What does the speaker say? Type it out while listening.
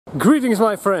Greetings,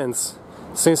 my friends!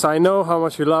 Since I know how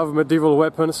much you love medieval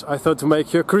weapons, I thought to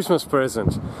make you a Christmas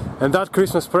present. And that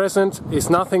Christmas present is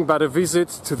nothing but a visit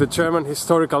to the German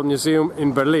Historical Museum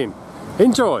in Berlin.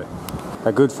 Enjoy!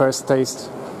 A good first taste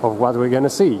of what we're gonna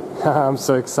see. I'm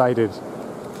so excited.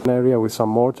 An area with some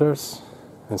mortars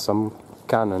and some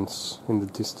cannons in the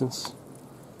distance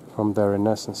from the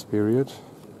Renaissance period.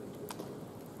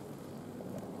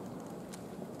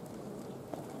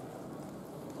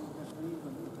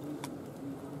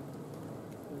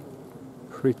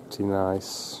 Pretty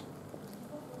nice.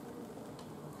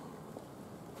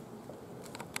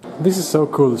 This is so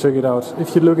cool, check it out.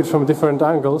 If you look at it from different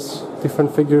angles,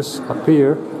 different figures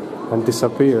appear and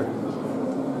disappear.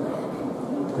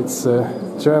 It's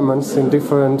Germans in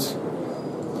different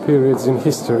periods in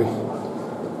history.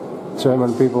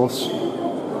 German peoples.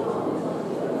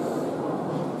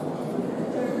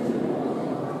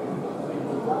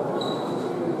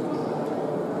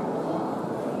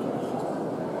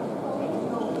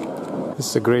 This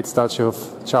is a great statue of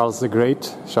Charles the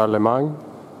Great, Charlemagne,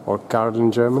 or Karl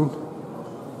in German.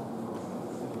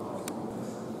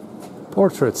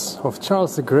 Portraits of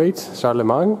Charles the Great,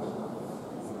 Charlemagne,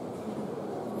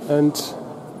 and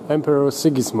Emperor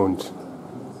Sigismund.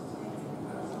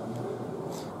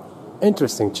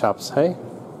 Interesting chaps, hey?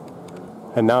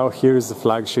 And now here is the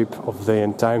flagship of the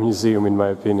entire museum, in my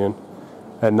opinion.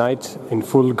 A knight in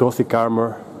full Gothic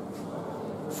armor,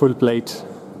 full plate,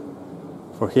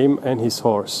 for him and his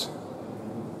horse.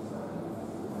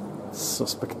 So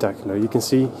spectacular. You can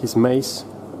see his mace,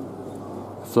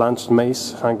 a flanged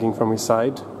mace hanging from his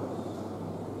side.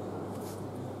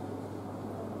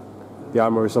 The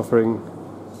armor is offering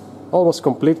almost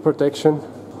complete protection,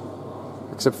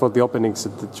 except for the openings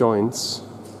at the joints.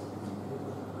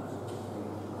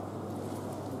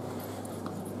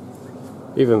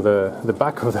 Even the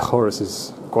back of the horse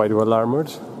is quite well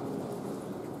armored.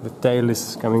 The tail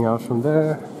is coming out from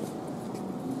there.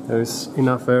 There is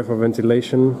enough air for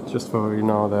ventilation, just for, you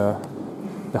know,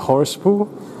 the horse poo.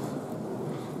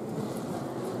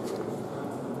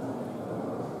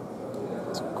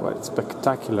 It's quite a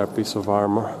spectacular piece of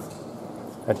armor.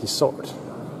 And his sword.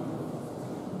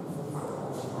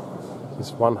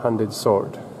 His one-handed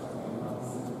sword.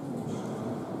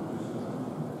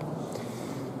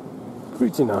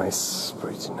 Pretty nice,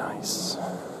 pretty nice.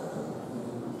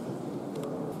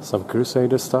 Some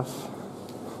Crusader stuff.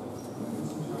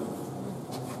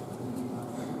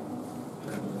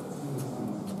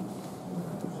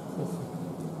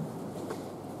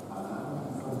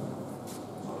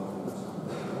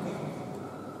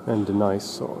 And a nice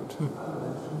sword.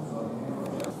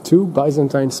 Two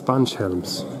Byzantine sponge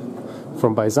helms.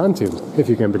 From Byzantium, if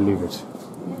you can believe it.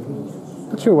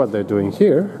 Not sure what they're doing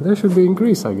here. They should be in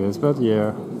Greece, I guess, but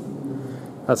yeah.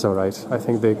 That's alright. I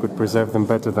think they could preserve them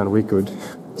better than we could.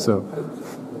 So,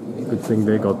 good thing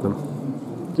they got them.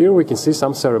 Here we can see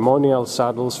some ceremonial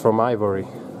saddles from ivory.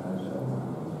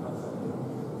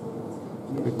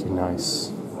 Pretty nice.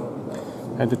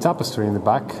 And the tapestry in the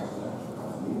back,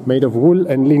 made of wool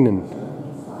and linen.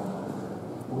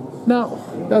 Now,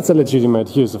 that's a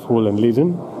legitimate use of wool and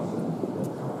linen.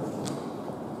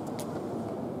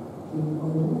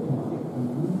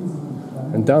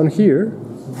 And down here,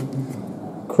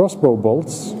 crossbow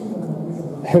bolts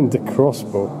and the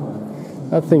crossbow.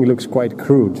 That thing looks quite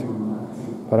crude,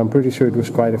 but I'm pretty sure it was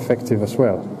quite effective as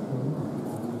well.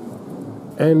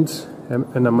 And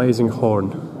an amazing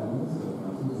horn.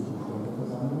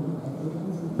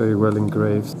 Very well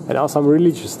engraved. And now some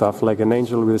religious stuff, like an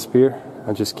angel with a spear.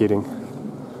 I'm just kidding.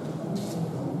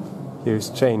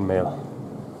 Here's chainmail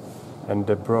and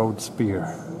a broad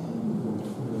spear.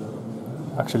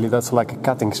 Actually, that's like a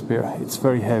cutting spear. It's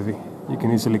very heavy. You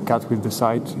can easily cut with the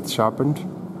side, it's sharpened.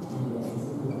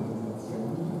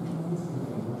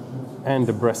 And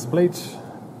a breastplate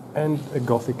and a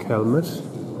Gothic helmet.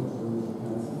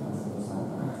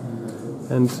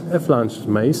 And a flanged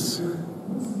mace.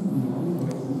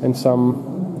 And some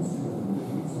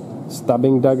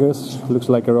stabbing daggers, looks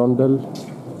like a rondel.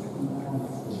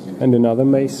 And another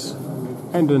mace.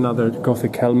 And another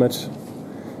Gothic helmet.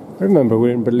 Remember,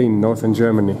 we're in Berlin, northern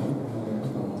Germany.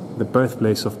 The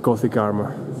birthplace of Gothic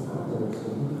armor.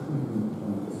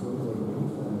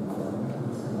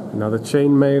 Another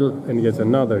chainmail and yet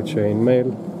another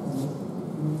chainmail.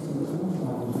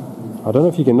 I don't know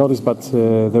if you can notice, but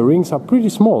the rings are pretty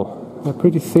small. They're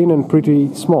pretty thin and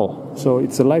pretty small. So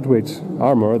it's a lightweight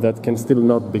armor that can still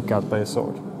not be cut by a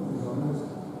sword.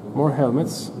 More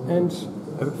helmets and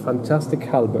a fantastic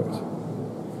halberd.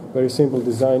 Very simple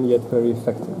design, yet very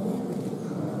effective.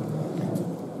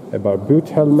 A barbute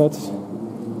helmet,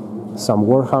 some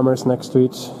war hammers next to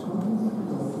it,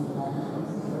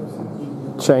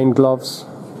 chain gloves,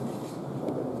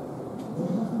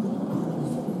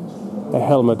 a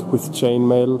helmet with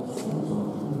chainmail,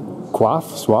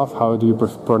 swaf, how do you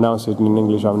pronounce it in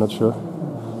English, I'm not sure,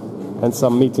 and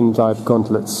some mitten type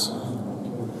gauntlets,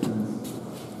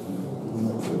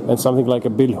 and something like a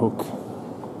billhook.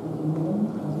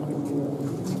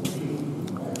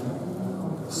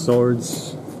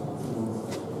 Swords,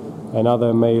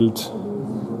 another mailed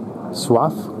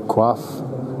swaf, quaff,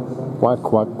 quack,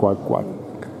 quack, quack, quack,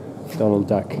 Donald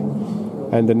Duck,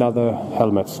 and another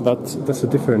helmet. That's a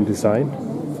different design.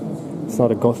 It's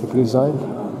not a Gothic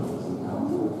design.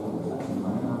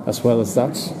 As well as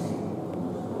that.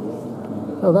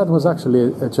 Oh, that was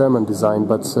actually a German design,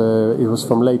 but it was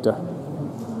from later.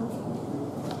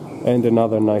 And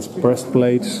another nice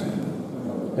breastplate,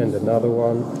 and another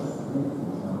one,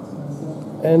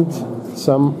 and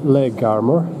some leg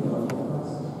armor,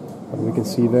 that we can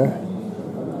see there,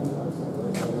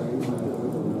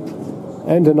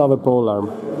 and another polearm,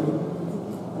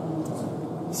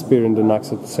 spear in the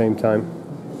axe at the same time.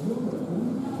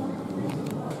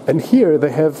 And here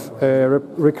they have a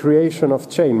recreation of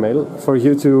chainmail for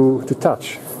you to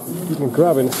touch. You can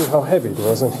grab it and see how heavy it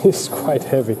was, and it's quite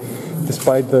heavy.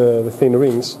 Despite the thin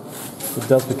rings, it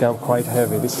does become quite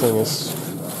heavy. This thing is,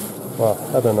 well,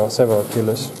 I don't know, several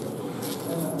kilos.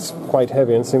 It's quite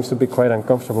heavy and seems to be quite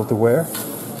uncomfortable to wear.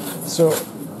 So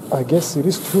I guess it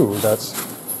is true that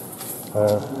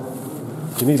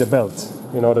you need a belt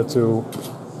in order to,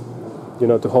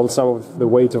 to hold some of the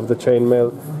weight of the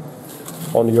chainmail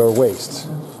on your waist,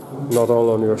 not all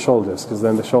on your shoulders, because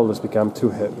then the shoulders become too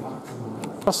heavy.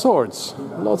 Swords,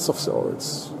 lots of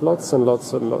swords, lots and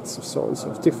lots and lots of swords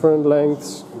of different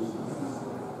lengths.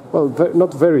 Well,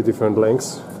 not very different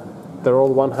lengths. They're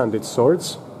all one-handed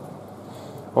swords.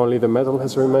 Only the metal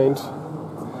has remained.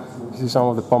 You see some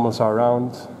of the pommels are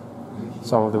round.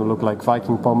 Some of them look like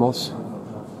Viking pommels.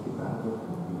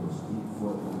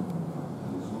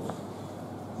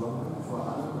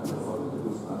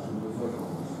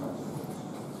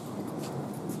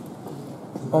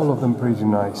 All of them pretty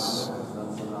nice.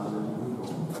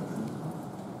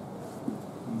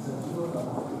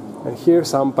 And here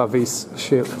some Pavis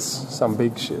shields, some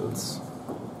big shields.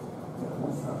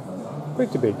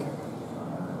 Pretty big.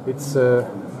 It's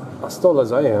as tall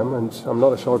as I am, and I'm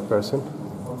not a short person.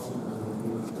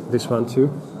 This one too.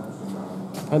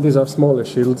 And these are smaller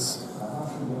shields.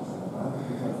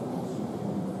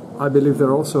 I believe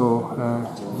they're also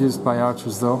used by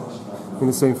archers though, in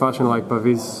the same fashion like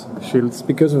Pavis shields,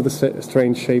 because of the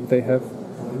strange shape they have.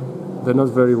 They're not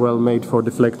very well made for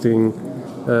deflecting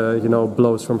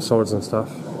blows from swords and stuff,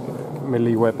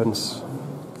 melee weapons.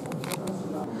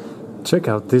 Check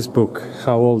out this book,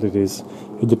 how old it is.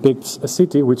 It depicts a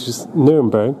city which is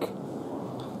Nuremberg.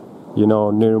 You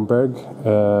know Nuremberg,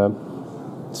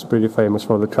 it's pretty famous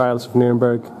for the trials of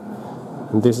Nuremberg,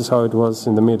 and this is how it was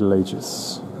in the Middle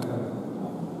Ages.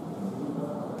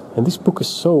 And this book is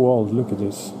so old, look at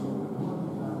this.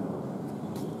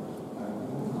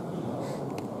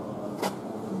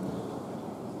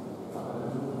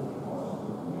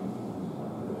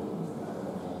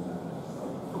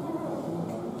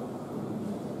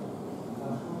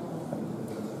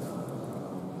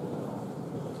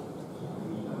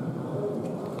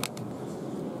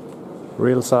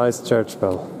 Real-sized church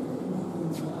bell.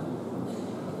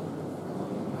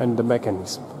 And the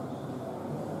mechanism.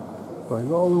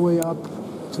 Going all the way up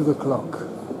to the clock.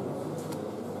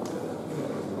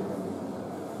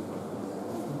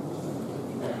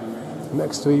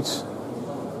 Next to it,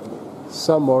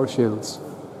 some more shields.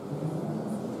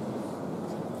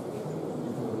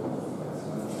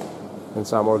 And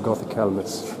some more Gothic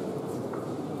helmets.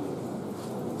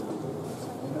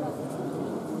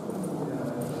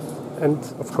 And,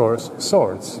 of course,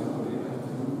 swords.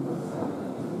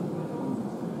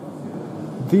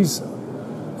 These,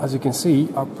 as you can see,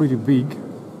 are pretty big,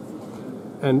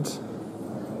 and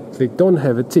they don't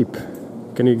have a tip.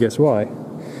 Can you guess why?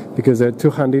 Because they're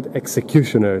two-handed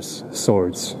executioner's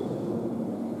swords.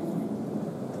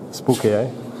 Spooky, eh?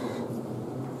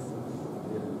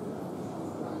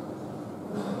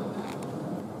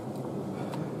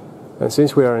 And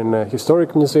since we are in a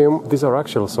historic museum, these are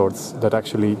actual swords that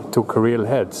actually took real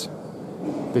heads.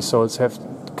 These swords have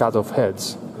cut off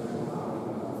heads.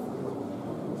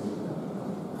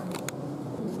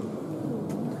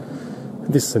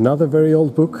 This is another very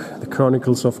old book, The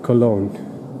Chronicles of Cologne.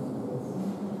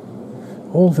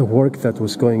 All the work that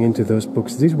was going into those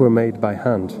books, these were made by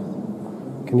hand.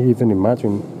 Can you even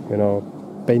imagine,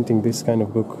 painting this kind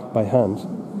of book by hand?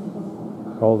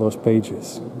 All those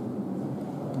pages.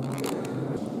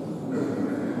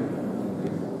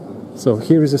 So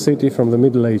here is a city from the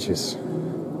Middle Ages.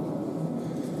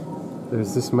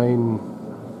 There's this main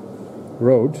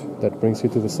road that brings you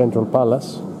to the central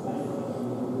palace,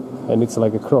 and it's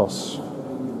like a cross.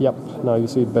 Yep, now you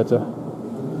see it better.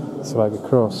 It's like a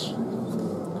cross.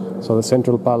 So the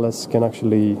central palace can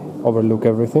actually overlook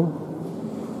everything.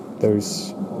 Here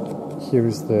is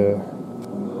the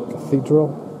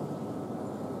cathedral.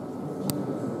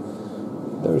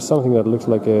 There is something that looks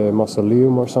like a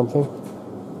mausoleum or something.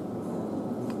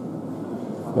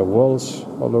 The walls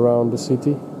all around the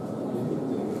city.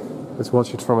 Let's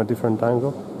watch it from a different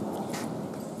angle.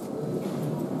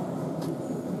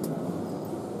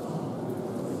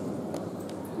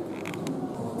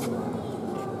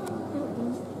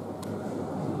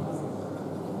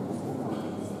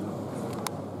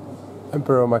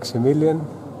 Emperor Maximilian,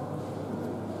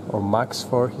 or Max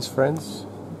for his friends.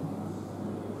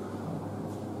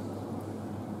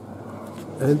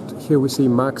 And here we see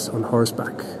Max on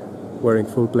horseback, wearing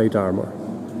full plate armor,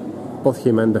 both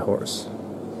him and the horse.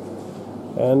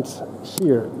 And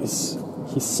here is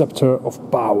his scepter of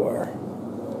power,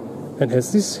 and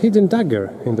has this hidden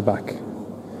dagger in the back.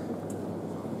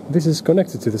 This is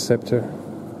connected to the scepter.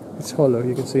 It's hollow,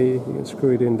 you can see, you can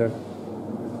screw it in there.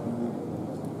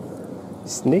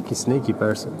 Sneaky, sneaky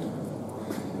person.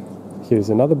 Here's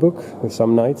another book with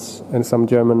some knights and some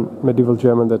German, medieval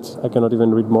German that I cannot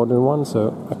even read more than one,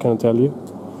 so I cannot tell you.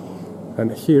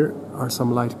 And here are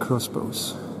some light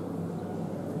crossbows.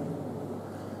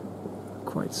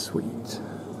 Quite sweet.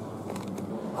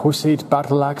 Hussite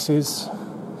battle axes,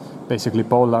 basically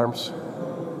pole arms.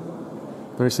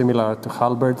 Very similar to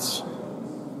halberds.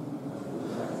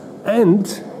 And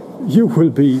you will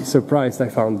be surprised I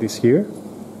found this here.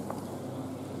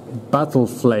 Battle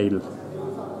flail.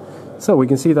 So we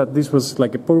can see that this was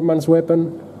like a poor man's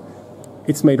weapon.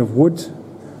 It's made of wood.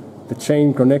 The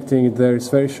chain connecting it there is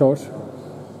very short.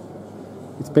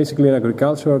 It's basically an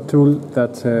agricultural tool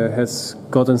that has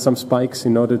gotten some spikes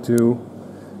in order to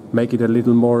make it a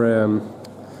little more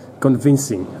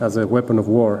convincing as a weapon of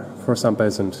war for some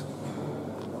peasant.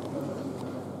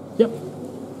 Yep.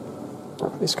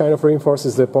 This kind of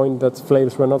reinforces the point that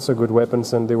flails were not so good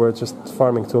weapons and they were just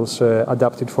farming tools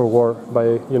adapted for war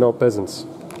by, peasants.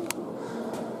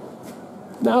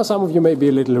 Now some of you may be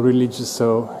a little religious,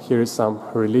 so here is some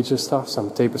religious stuff, some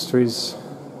tapestries,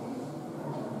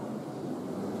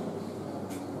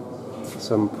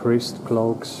 some priest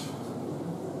cloaks,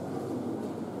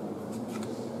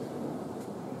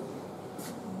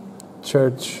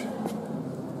 church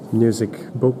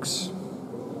music books,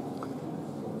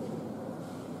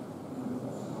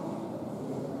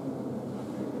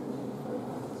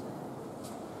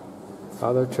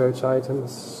 other church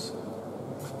items.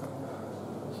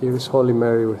 Here is Holy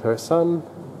Mary with her son.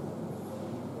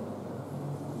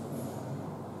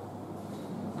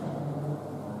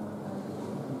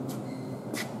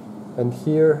 And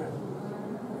here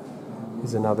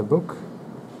is another book,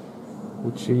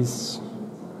 which is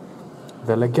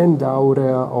the Legenda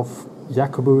Aurea of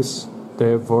Jacobus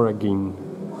de Voragine.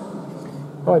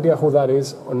 No idea who that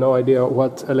is, or no idea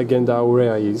what a Legenda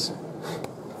Aurea is.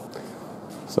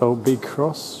 So, big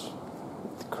cross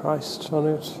with Christ on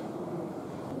it.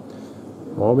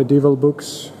 More medieval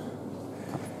books.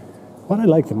 What I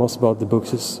like the most about the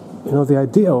books is, the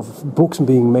idea of books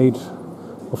being made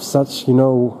of such,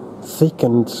 thick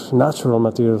and natural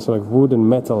materials like wood and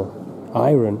metal,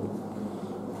 iron,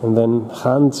 and then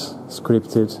hand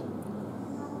scripted,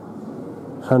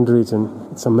 handwritten.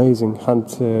 It's amazing,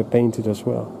 hand painted as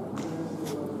well.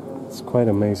 It's quite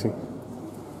amazing.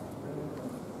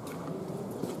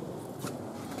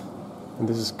 And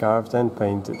this is carved and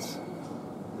painted.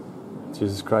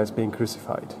 Jesus Christ being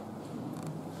crucified.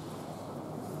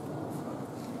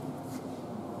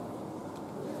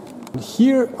 And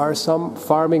here are some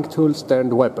farming tools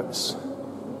turned weapons.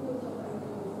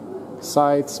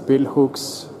 Scythes,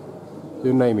 billhooks,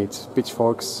 you name it,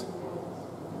 pitchforks,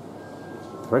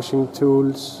 threshing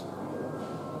tools.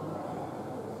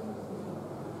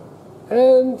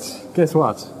 And guess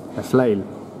what? A flail.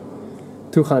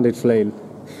 Two-handed flail.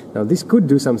 Now this could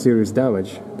do some serious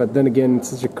damage, but then again it's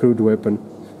such a crude weapon.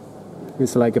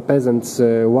 It's like a peasant's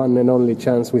one and only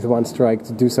chance with one strike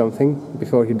to do something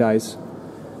before he dies,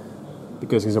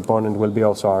 because his opponent will be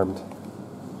also armed.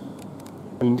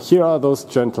 And here are those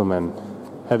gentlemen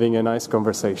having a nice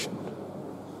conversation.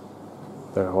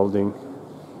 They're holding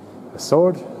a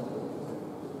sword,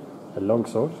 a long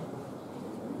sword,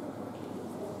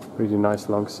 pretty nice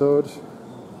long sword,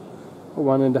 a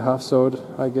 1.5 sword,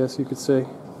 I guess you could say.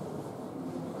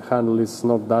 Handle is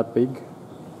not that big.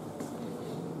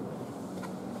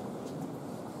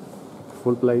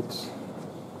 Full plate.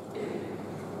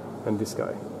 and this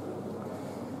guy.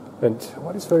 And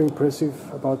what is very impressive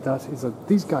about that is that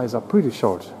these guys are pretty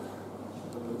short.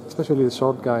 Especially the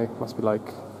short guy must be like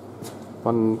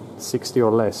 160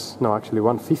 or less. No, actually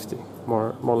 150.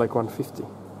 More like 150.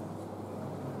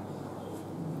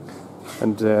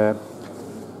 And the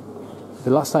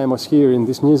last time I was here in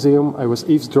this museum, I was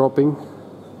eavesdropping.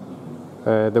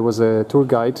 There was a tour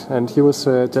guide, and he was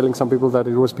telling some people that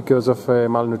it was because of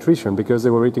malnutrition, because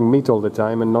they were eating meat all the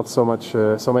time and not so much,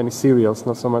 so many cereals,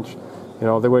 not so much, you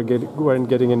know, they weren't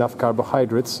getting enough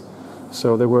carbohydrates,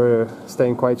 so they were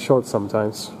staying quite short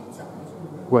sometimes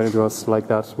when it was like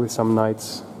that with some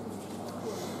nights.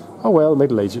 Oh well,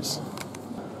 Middle Ages.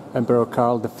 Emperor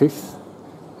Karl V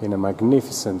in a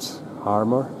magnificent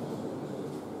armor,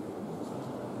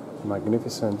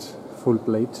 magnificent full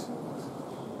plate.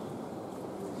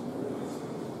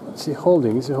 Is he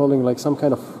holding? Is he holding like some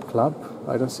kind of club?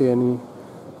 I don't see any,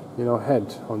 you know,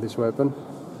 head on this weapon.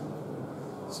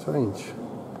 Strange.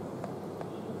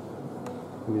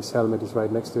 And his helmet is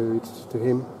right next to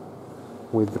him,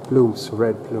 with the plumes,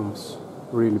 red plumes,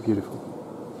 really beautiful.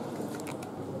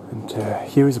 And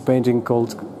here is a painting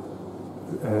called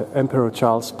Emperor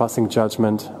Charles Passing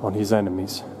Judgment on His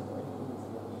Enemies.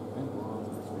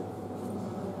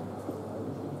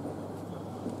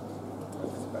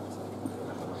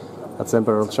 That's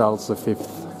Emperor Charles V.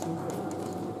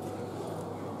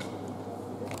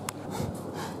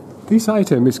 This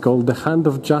item is called the Hand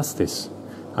of Justice.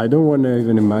 I don't want to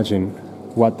even imagine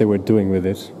what they were doing with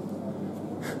it.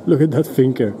 Look at that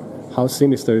finger. How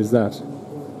sinister is that?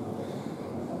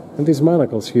 And these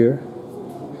manacles here,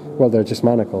 well, they're just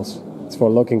manacles. It's for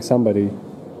locking somebody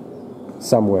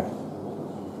somewhere.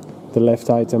 The left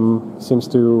item seems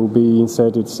to be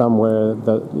inserted somewhere,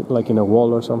 that, like in a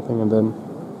wall or something, and then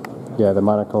yeah, the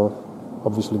manacle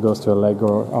obviously goes to a leg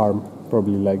or arm,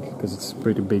 probably leg, because it's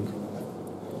pretty big.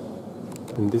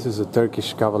 And this is a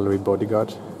Turkish cavalry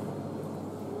bodyguard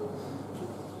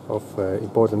of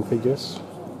important figures,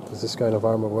 because this kind of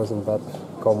armor wasn't that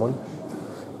common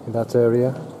in that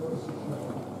area.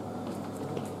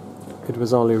 It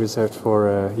was only reserved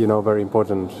for, you know, very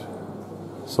important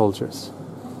soldiers.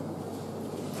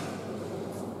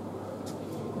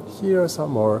 Here are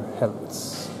some more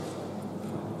helmets.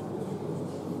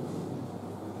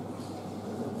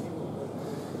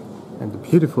 And a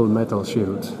beautiful metal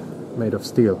shield made of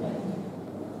steel.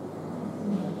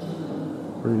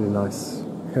 Really nice.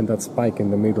 And that spike in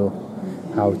the middle.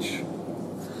 Ouch.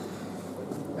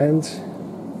 And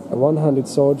a one-handed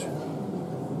sword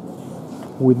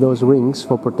with those rings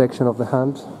for protection of the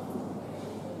hand.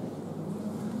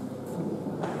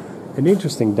 An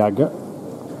interesting dagger.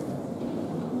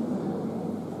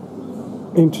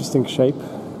 Interesting shape.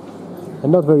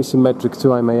 And not very symmetric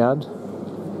too, I may add.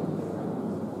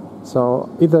 So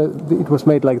either it was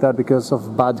made like that because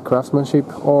of bad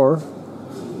craftsmanship, or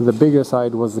the bigger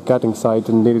side was the cutting side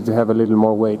and needed to have a little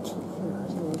more weight.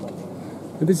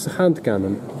 And this is a hand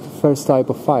cannon, first type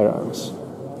of firearms.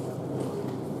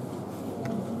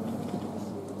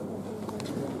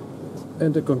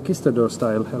 And a conquistador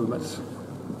style helmet.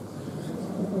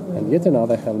 And yet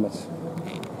another helmet.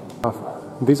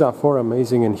 These are 4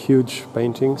 amazing and huge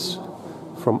paintings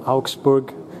from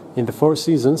Augsburg, in the 4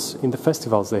 seasons, in the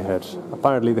festivals they had.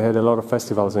 Apparently they had a lot of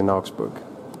festivals in Augsburg.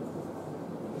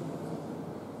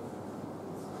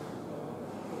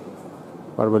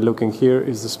 What we're looking here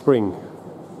is the spring.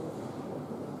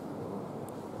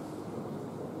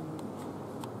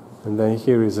 And then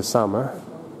here is the summer.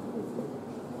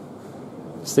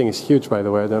 This thing is huge, by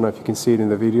the way. I don't know if you can see it in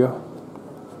the video.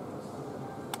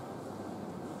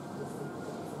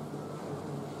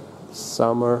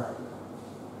 Summer.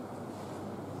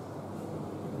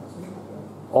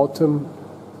 Autumn.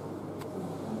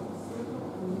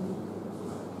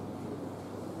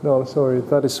 No, sorry,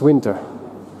 that is winter.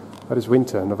 That is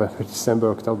winter, November,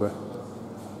 December, October.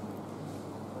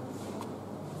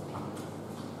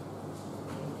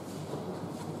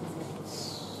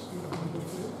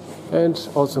 And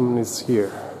autumn is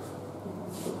here.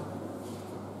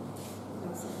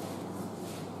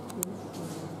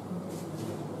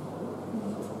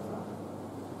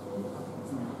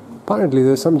 Apparently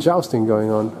there's some jousting going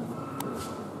on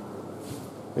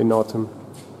in autumn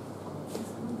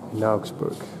in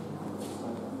Augsburg.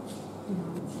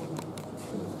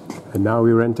 And now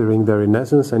we're entering the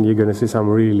Renaissance, and you're going to see some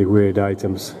really weird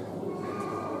items.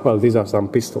 Well, these are some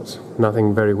pistols.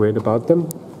 Nothing very weird about them.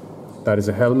 That is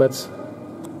a helmet,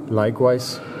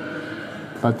 likewise.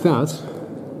 But that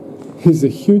is a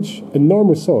huge,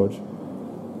 enormous sword.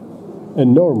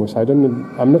 Enormous.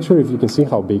 I'm not sure if you can see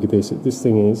how big this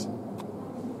thing is.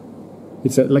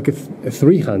 It's like a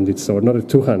three-handed sword, not a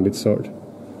two-handed sword.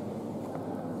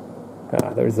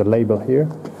 Ah, there is a label here.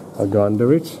 I'll go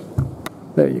under it.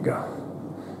 There you go.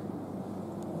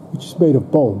 Which is made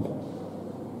of bone.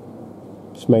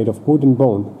 It's made of wood and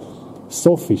bone.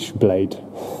 Sawfish blade.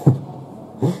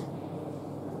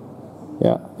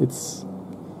 Yeah, it's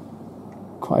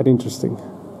quite interesting.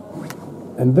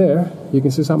 And there you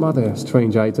can see some other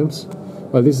strange items.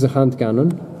 Well, this is a hand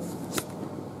cannon.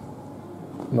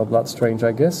 Not that strange,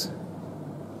 I guess.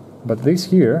 But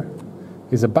this here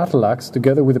is a battle axe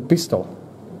together with a pistol.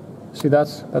 See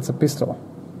that? That's a pistol.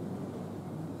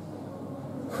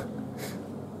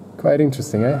 Quite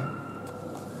interesting, eh?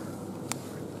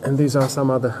 And these are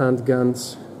some other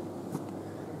handguns.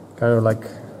 Kind of like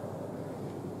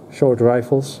short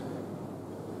rifles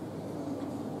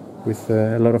with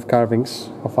a lot of carvings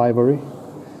of ivory.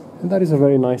 And that is a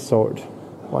very nice sword.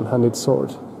 One-handed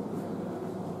sword.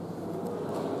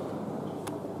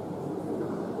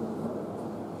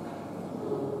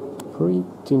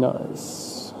 Pretty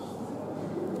nice.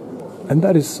 And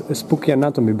that is a spooky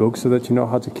anatomy book so that you know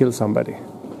how to kill somebody.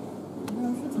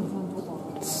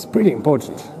 It's pretty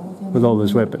important with all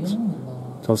those weapons.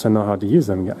 To also know how to use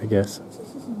them, I guess.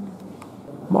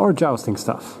 More jousting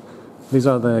stuff. These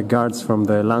are the guards from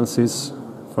the lances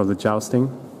for the jousting.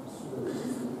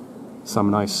 Some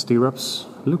nice stirrups.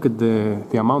 Look at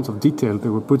the amount of detail they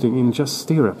were putting in just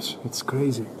stirrups. It's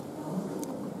crazy.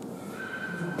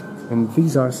 And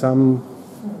these are some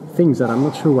things that I'm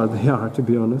not sure what they are, to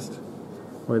be honest.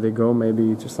 Where they go,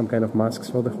 maybe just some kind of masks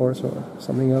for the horse or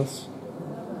something else.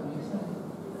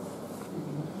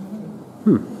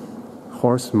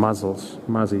 Horse muzzles,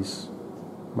 muzzies,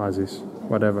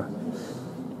 whatever.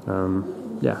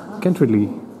 Yeah, can't really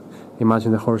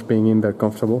imagine the horse being in there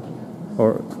comfortable.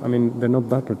 Or, I mean, they're not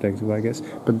that protected, I guess.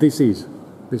 But this is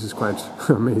quite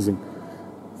amazing.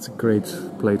 It's a great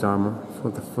plate armor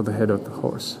for the head of the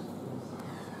horse.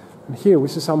 And here we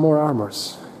see some more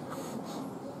armors.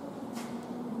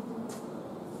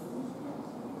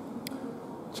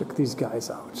 Check these guys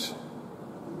out.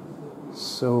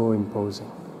 So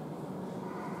imposing.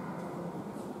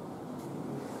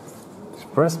 This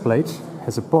breastplate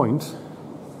has a point.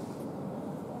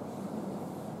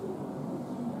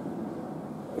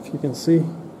 If you can see,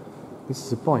 this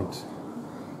is a point,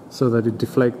 so that it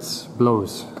deflects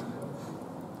blows.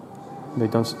 They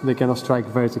cannot strike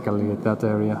vertically at that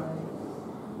area.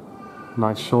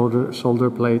 Nice shoulder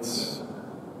plates,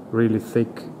 really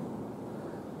thick.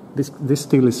 This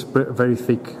steel is very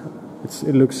thick.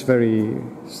 It looks very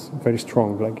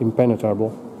strong, like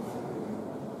impenetrable.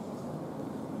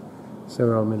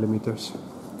 Several millimeters.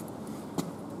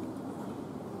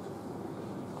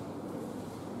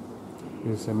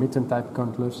 Here's a mitten type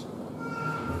gauntlets.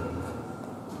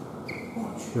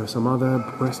 Here are some other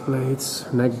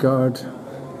breastplates, neck guard,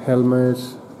 helmet,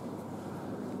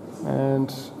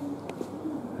 and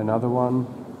another one.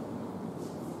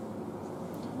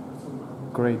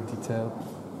 Great detail.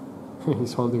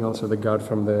 He's holding also the guard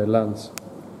from the lance.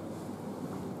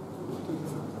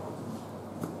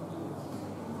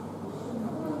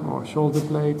 More shoulder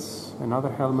plates, another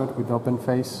helmet with open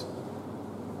face.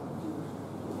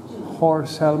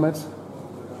 Horse helmet.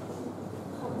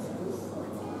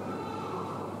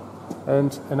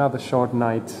 And another short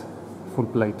knight, full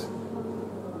plate.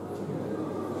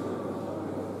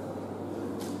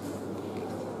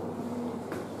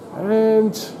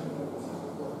 And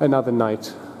another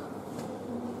knight.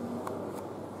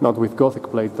 Not with Gothic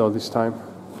plate though this time.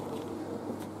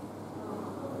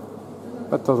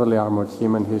 But totally armored,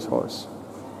 him and his horse.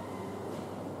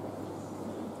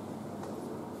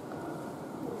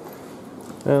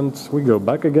 And we go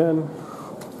back again.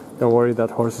 Don't worry,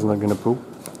 that horse is not gonna poop.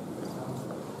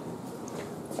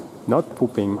 Not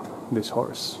pooping this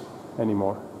horse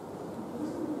anymore.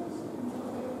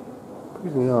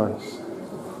 Pretty nice.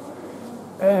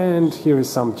 And here is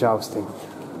some jousting.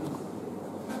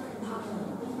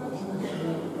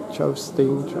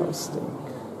 Jousting.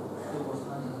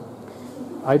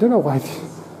 I don't know why.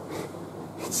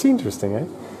 It's interesting, eh?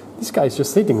 This guy is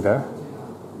just sitting there.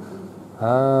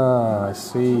 Ah, I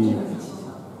see.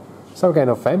 Some kind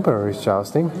of emperor is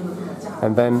jousting,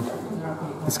 and then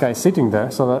this guy is sitting there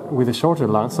so that with a shorter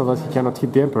lance, so that he cannot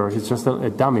hit the emperor. He's just a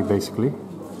dummy, basically,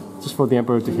 just for the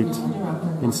emperor to hit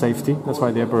in safety. That's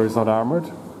why the emperor is not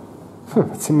armored.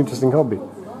 It's an interesting hobby.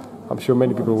 I'm sure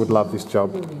many people would love this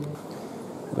job.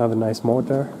 Another nice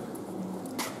mortar.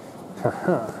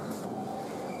 Haha.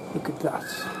 Look at that.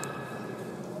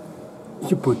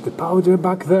 You put the powder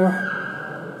back there,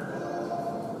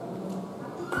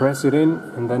 press it in,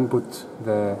 and then put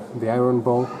the iron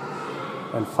ball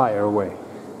and fire away.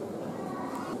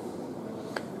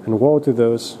 and woe to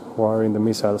those who are in the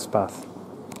missile's path.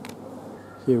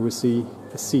 Here we see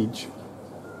a siege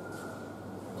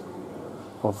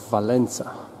of Valenza.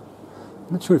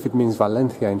 I'm not sure if it means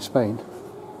Valencia in Spain,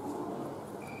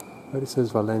 but it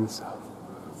says Valenza.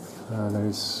 There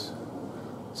is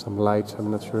some light,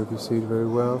 I'm not sure if you see it very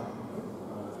well.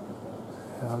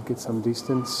 I'll get some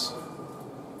distance.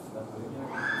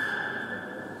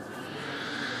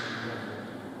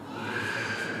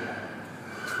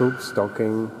 Troops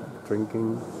talking,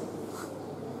 drinking,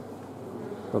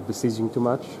 not besieging too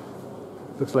much.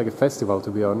 Looks like a festival,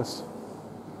 to be honest,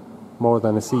 more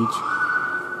than a siege.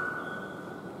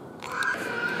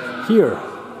 Here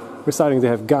we're starting to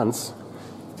have guns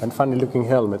and funny looking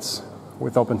helmets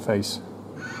with open face.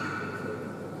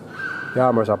 The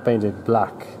armors are painted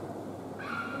black.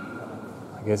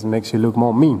 I guess it makes you look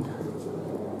more mean.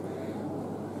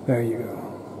 There you go.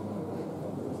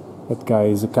 That guy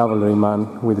is a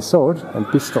cavalryman with a sword and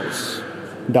pistols,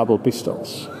 double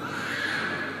pistols.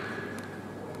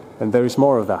 And there is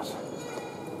more of that.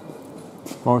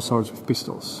 More swords with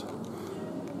pistols.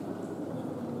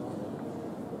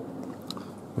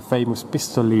 The famous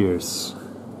pistoliers.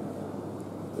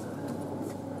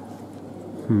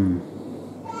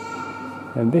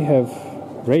 And they have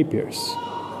rapiers.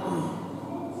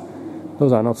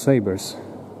 Those are not sabers.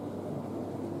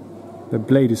 The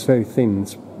blade is very thin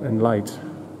and light.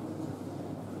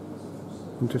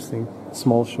 Interesting.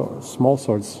 Small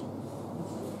swords.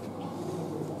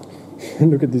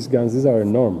 Look at these guns. These are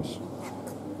enormous.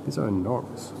 These are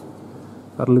enormous.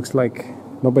 That looks like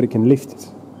nobody can lift it,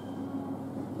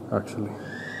 actually.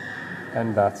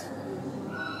 And that.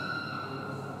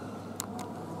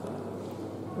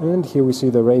 And here we see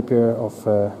the rapier of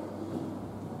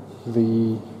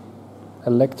the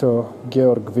Elector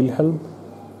Georg Wilhelm.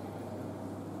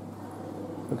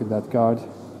 Look at that guard.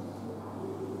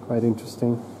 Quite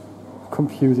interesting.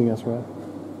 Confusing as well.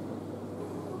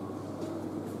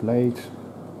 Blade,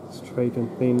 straight and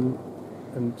thin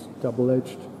and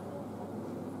double-edged.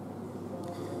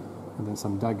 And then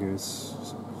some daggers.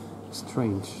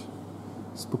 Strange,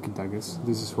 spooky daggers.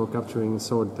 This is for capturing a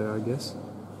sword there, I guess.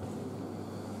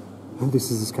 And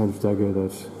this is this kind of dagger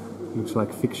that looks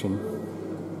like fiction.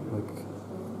 Like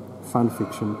fan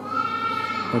fiction.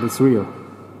 But it's real.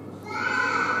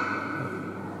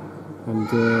 And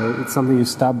it's something you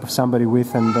stab somebody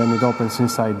with and then it opens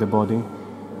inside the body.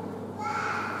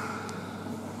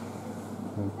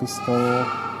 And pistol.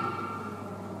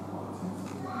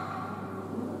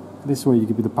 This is where you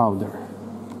give the powder.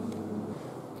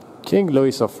 King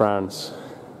Louis of France.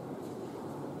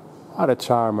 What a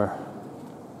charmer.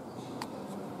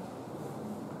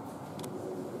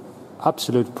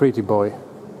 Absolute pretty boy.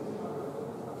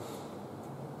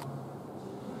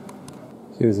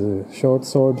 Here's a short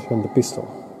sword and the pistol.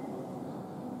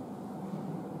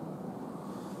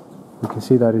 You can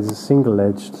see that it's a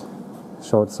single-edged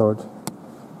short sword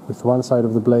with one side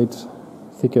of the blade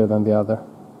thicker than the other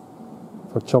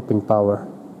for chopping power.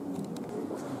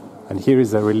 And here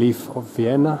is a relief of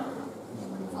Vienna.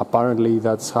 Apparently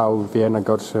that's how Vienna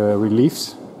got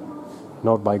reliefs,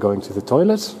 not by going to the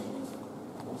toilet.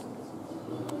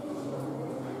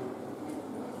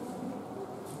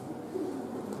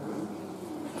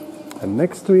 And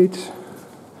next to it,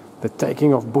 the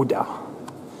taking of Buda.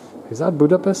 Is that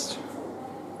Budapest?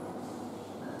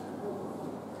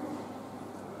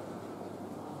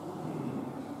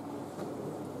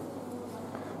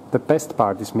 The pest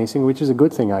part is missing, which is a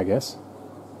good thing, I guess.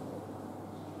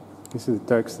 You see the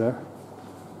Turks there.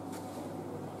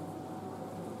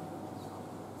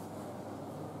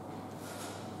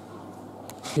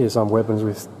 Here's some weapons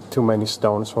with too many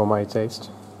stones for my taste.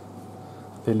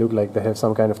 They look like they have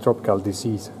some kind of tropical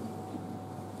disease.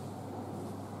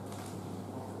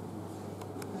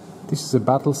 This is a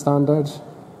battle standard.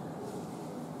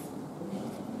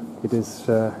 It is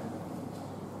the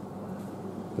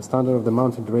standard of the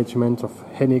mounted regiment of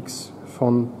Hennigs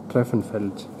von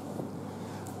Treffenfeld.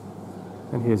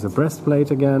 And here's a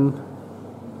breastplate again,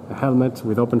 a helmet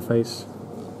with open face,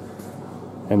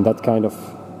 and that kind of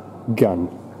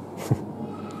gun.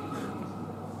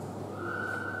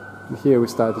 And here we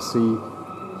start to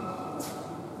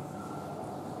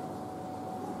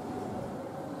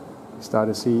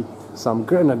see some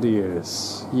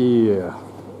grenadiers. Yeah.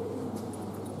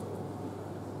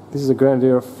 This is a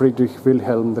grenadier of Friedrich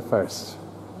Wilhelm I.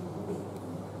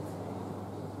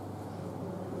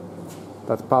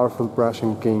 That powerful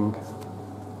Prussian king.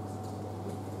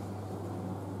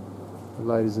 The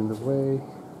light is in the way.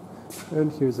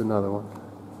 And here's another one.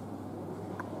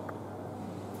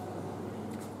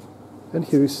 And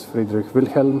here is Friedrich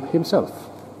Wilhelm himself.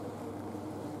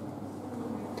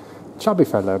 chubby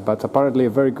fella, but apparently a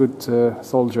very good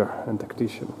soldier and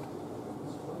tactician.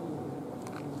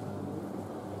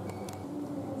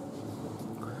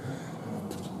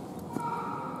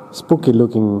 Spooky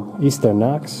looking Eastern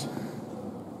axe.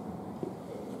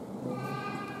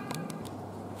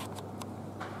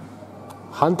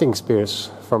 Hunting spears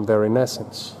from the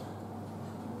Renaissance.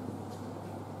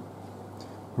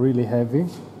 Really heavy.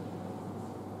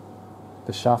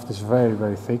 The shaft is very,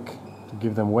 very thick to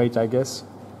give them weight, I guess.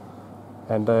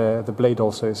 And the blade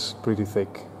also is pretty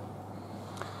thick.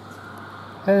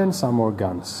 And some more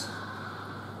guns.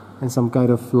 And some kind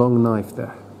of long knife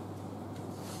there.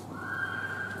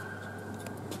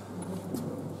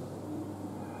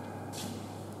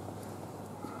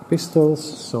 Pistols,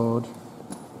 sword,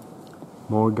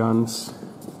 more guns,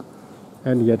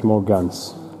 and yet more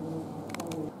guns.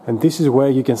 And this is where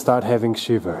you can start having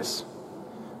shivers.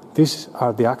 These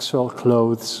are the actual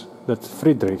clothes that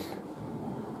Friedrich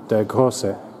der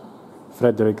Große,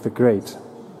 Frederick the Great,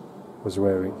 was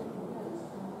wearing.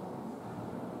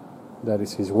 That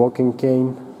is his walking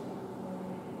cane,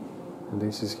 and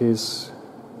this is his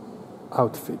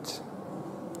outfit.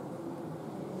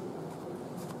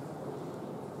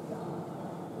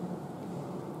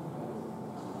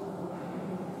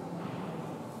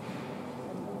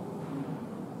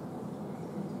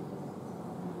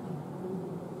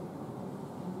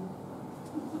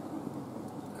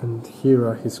 And here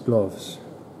are his gloves.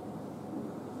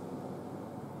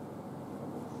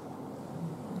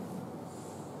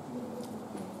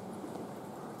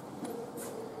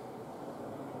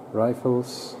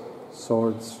 Rifles,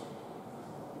 swords,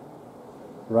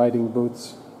 riding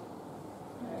boots.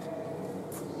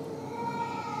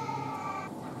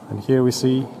 And here we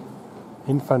see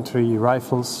infantry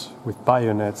rifles with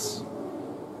bayonets.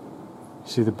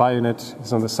 You see the bayonet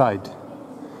is on the side.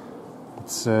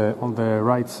 It's on the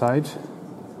right side,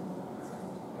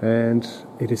 and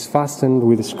it is fastened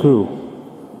with a screw.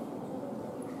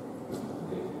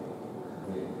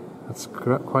 That's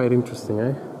quite interesting,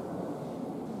 eh?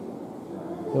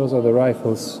 Those are the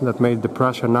rifles that made the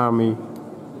Prussian army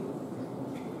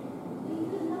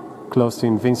close to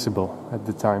invincible at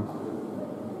the time.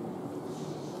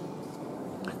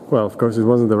 Well, of course it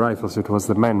wasn't the rifles, it was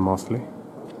the men mostly.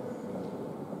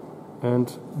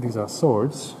 And these are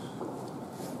swords.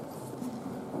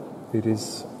 It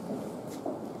is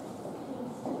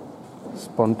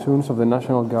pontoons of the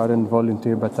National Guard and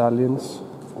volunteer battalions,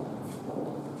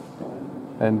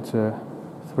 and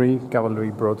 3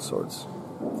 cavalry broadswords.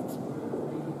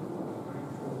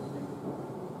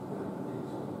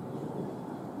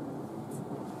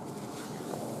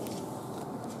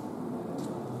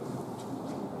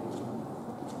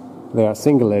 They are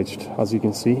single-edged, as you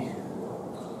can see,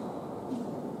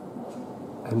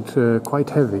 and quite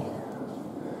heavy.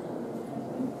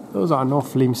 Those are no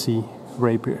flimsy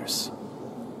rapiers.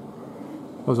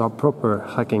 Those are proper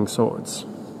hacking swords.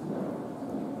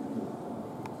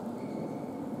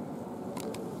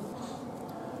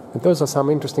 And those are some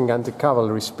interesting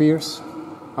anti-cavalry spears.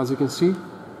 As you can see,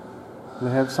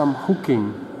 they have some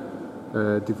hooking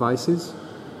devices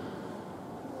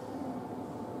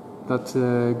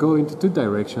that go into 2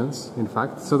 directions, in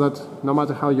fact, so that no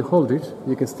matter how you hold it,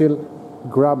 you can still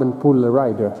grab and pull the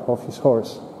rider off his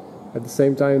horse. At the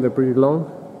same time, they're pretty long.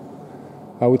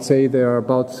 I would say they are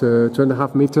about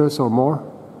 2.5 meters or more.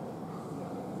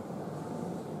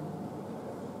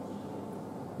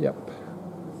 Yep.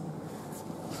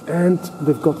 And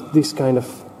they've got this kind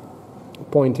of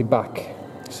pointy back,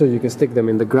 so you can stick them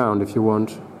in the ground if you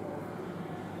want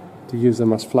to use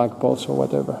them as flagpoles or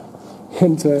whatever.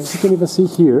 And you can even see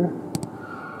here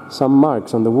some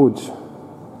marks on the wood,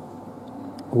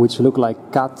 which look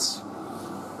like cuts,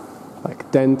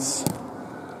 like dents,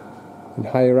 and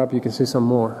higher up you can see some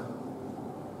more,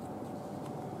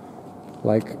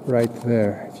 like right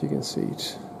there, if you can see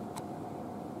it.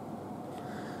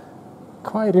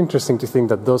 Quite interesting to think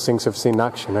that those things have seen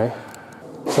action, eh?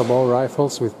 Some more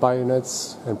rifles with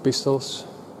bayonets and pistols.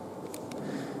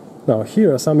 Now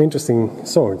here are some interesting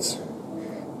swords.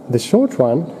 The short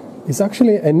one is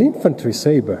actually an infantry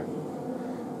saber.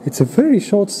 It's a very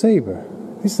short saber.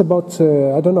 This is about,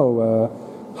 I don't know,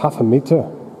 half a meter.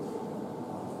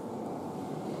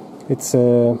 It's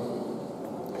a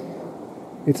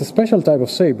special type of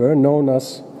saber known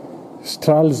as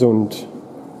Stralsund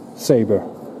saber.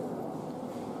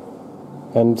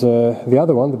 And the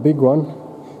other one, the big one,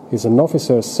 is an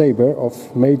officer's saber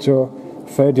of Major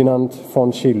Ferdinand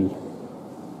von Schill.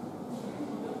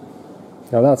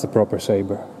 Now that's a proper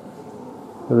saber.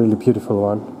 A really beautiful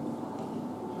one.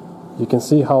 You can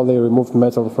see how they removed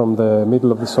metal from the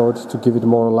middle of the sword to give it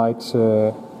more light,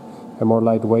 a more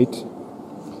light weight.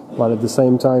 while at the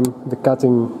same time the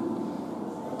cutting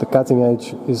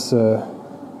edge is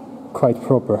quite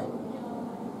proper.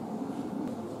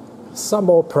 Some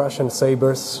more Prussian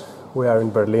sabers. We are in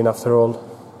Berlin after all.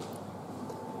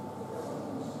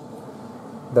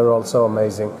 They're also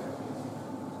amazing.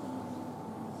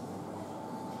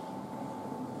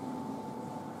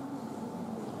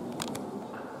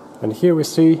 And here we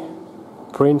see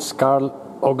Prince Karl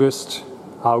August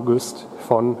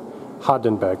von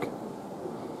Hardenberg.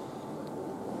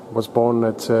 Was born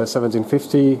at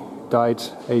 1750, died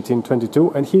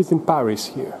 1822, and he's in Paris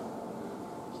here.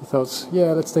 He thought,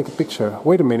 yeah, let's take a picture.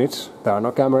 Wait a minute, there are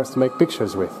no cameras to make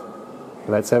pictures with.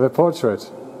 Let's have a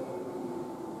portrait.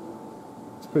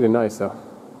 It's pretty nice though.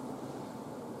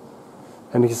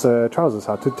 And his trousers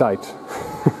are too tight.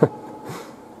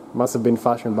 Must have been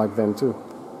fashion back then too.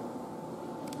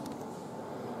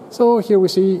 So here we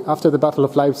see, after the Battle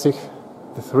of Leipzig,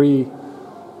 the three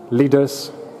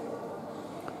leaders,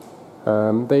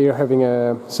 they are having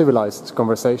a civilized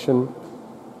conversation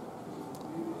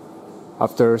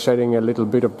after shedding a little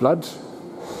bit of blood.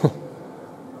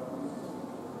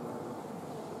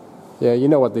 Yeah, you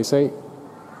know what they say,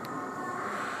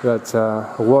 that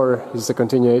war is the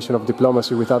continuation of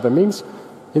diplomacy with other means.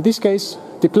 In this case,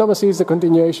 diplomacy is the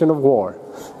continuation of war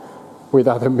with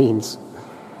other means.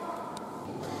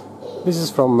 This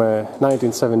is from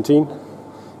 1917.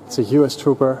 It's a US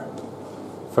trooper,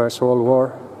 First World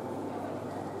War.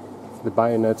 The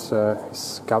bayonet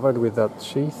is covered with that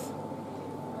sheath.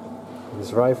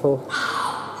 His rifle,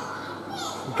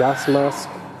 gas mask,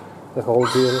 the whole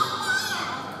deal.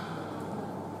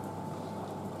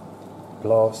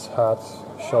 Gloves, hat,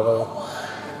 shovel,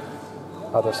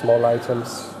 other small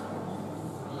items.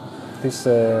 This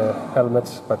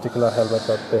particular helmet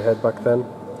that they had back then,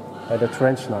 had a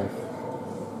trench knife.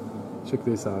 Check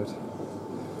this out.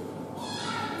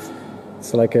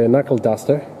 It's like a knuckle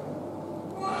duster.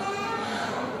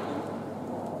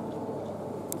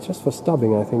 Just for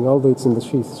stabbing, I think, although it's in the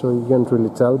sheath, so you can't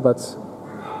really tell, but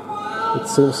it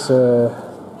seems to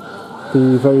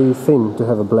be very thin to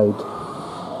have a blade.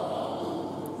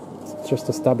 It's just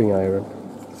a stabbing iron,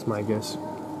 that's my guess.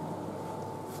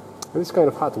 And this kind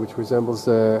of hat, which resembles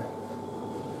the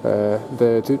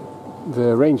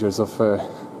Rangers of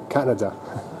Canada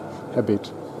a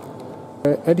bit.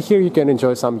 And here you can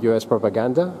enjoy some US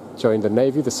propaganda. Join the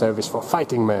Navy, the service for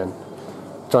fighting men.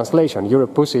 Translation: you're a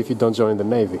pussy if you don't join the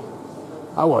Navy.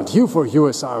 I want you for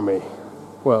US Army.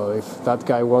 Well, if that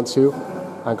guy wants you,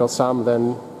 Uncle Sam,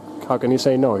 then how can you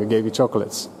say no? He gave you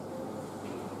chocolates.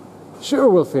 Sure,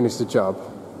 we'll finish the job.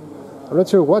 I'm not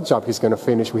sure what job he's going to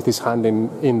finish with his hand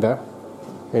in there,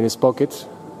 in his pocket.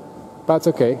 But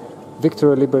okay.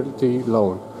 Victory, Liberty,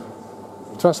 Loan.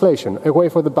 Translation: a way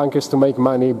for the bankers to make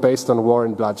money based on war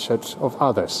and bloodshed of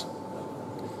others.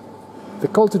 The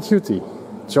call to duty: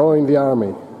 join the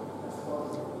army.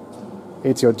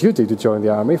 It's your duty to join the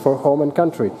army for home and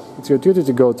country. It's your duty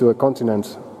to go to a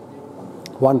continent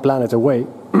one planet away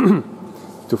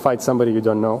to fight somebody you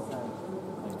don't know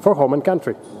for home and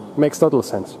country. Makes total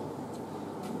sense.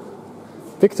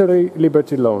 Victory,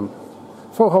 Liberty, Loan.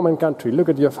 For home and country, look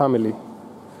at your family.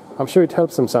 I'm sure it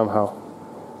helps them somehow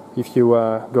if you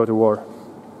go to war.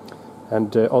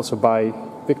 And also buy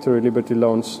Victory, Liberty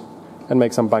loans and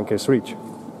make some bankers rich.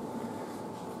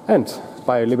 And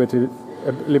buy a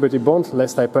Liberty bond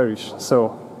lest I perish.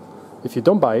 So if you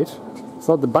don't buy it, it's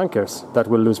not the bankers that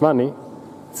will lose money,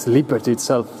 it's liberty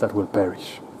itself that will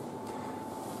perish.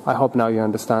 I hope now you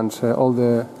understand all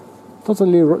the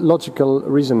totally logical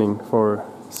reasoning for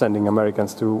sending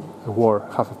Americans to a war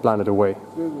half a planet away.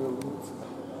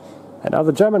 And now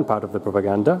the German part of the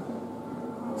propaganda.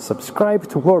 Subscribe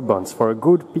to war bonds for a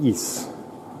good peace.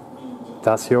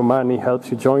 Thus your money helps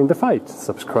you join the fight.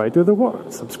 Subscribe to the war.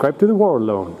 Subscribe to the war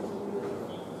loan.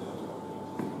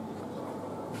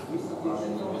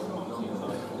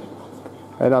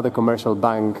 Another commercial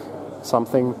bank,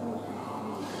 something.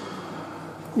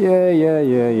 Yeah.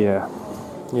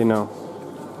 You know.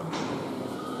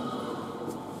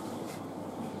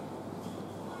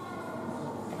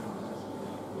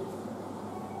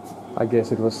 I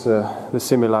guess it was the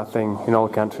similar thing in all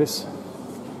countries.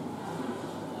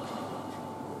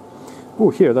 Oh,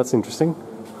 here, that's interesting.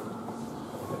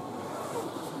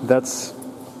 That's,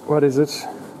 what is it?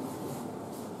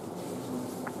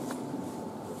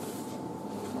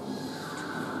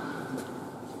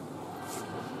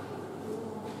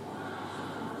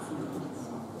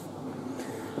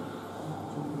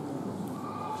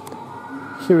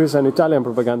 Here is an Italian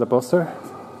propaganda poster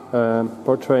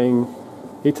portraying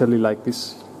Italy like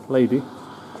this lady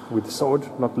with the sword,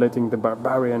 not letting the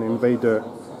barbarian invader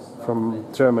from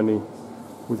Germany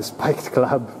with a spiked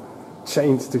club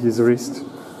chained to his wrist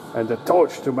and a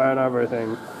torch to burn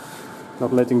everything.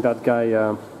 Not letting that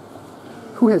guy,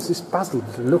 who has this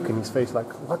puzzled look in his face like,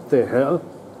 what the hell?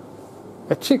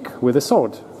 A chick with a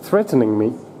sword threatening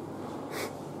me.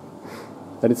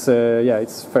 And it's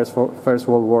it's First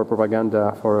World War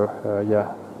propaganda for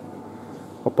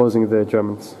opposing the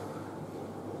Germans.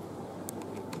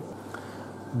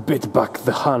 Bid back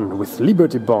the Hun with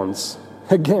Liberty Bonds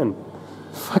again.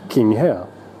 Fucking hell!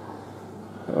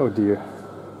 Oh dear.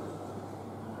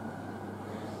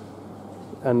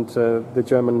 And the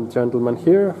German gentleman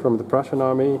here from the Prussian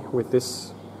army with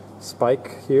this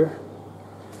spike here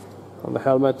on the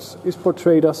helmet is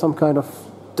portrayed as some kind of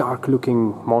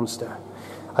dark-looking monster.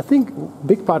 I think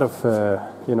big part of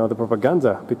the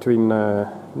propaganda between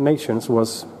nations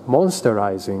was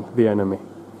monsterizing the enemy.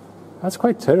 That's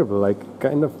quite terrible. Like,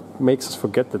 kind of makes us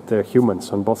forget that they're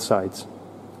humans on both sides.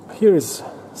 Here's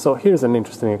an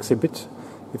interesting exhibit.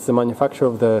 It's the manufacture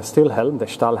of the Stillhelm, the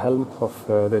Stahlhelm of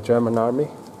the German army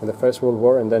in the First World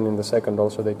War, and then in the Second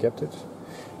also they kept it.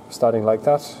 Starting like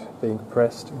that, being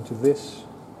pressed into this,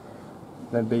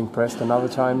 then being pressed another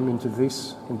time into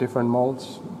this in different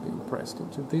molds, being pressed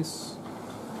into this,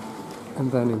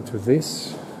 and then into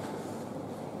this,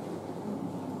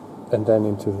 and then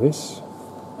into this,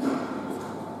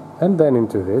 and then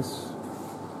into this.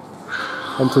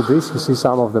 And to this you see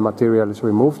some of the material is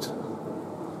removed,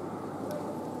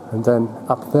 and then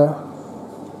up there,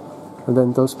 and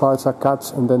then those parts are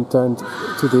cut and then turned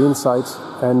to the inside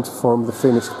and form the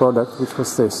finished product, which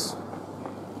was this.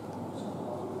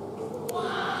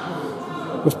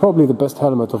 It was probably the best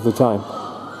helmet of the time.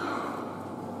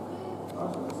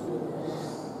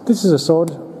 This is a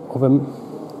sword of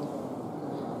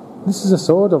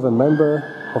a member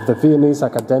of the Viennese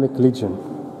Academic Legion.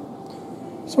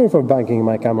 Sorry for banging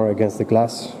my camera against the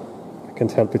glass. I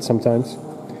can't help it sometimes.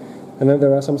 And then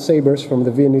there are some sabers from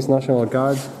the Viennese National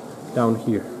Guard down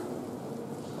here.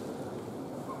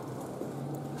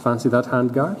 Fancy that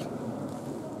handguard?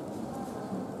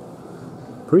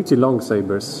 Pretty long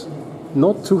sabers.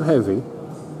 Not too heavy.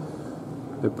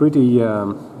 They're pretty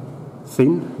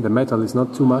thin. The metal is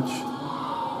not too much.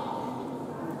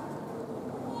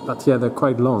 But yeah, they're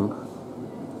quite long.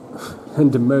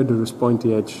 And the murderous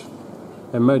pointy edge.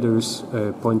 A murderous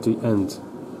pointy end.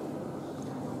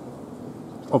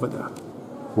 Over there.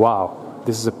 Wow,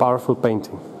 this is a powerful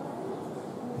painting.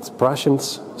 It's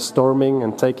Prussians storming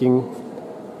and taking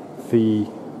the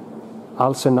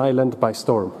Alsen Island by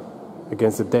storm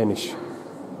against the Danish.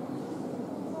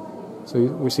 So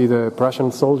we see the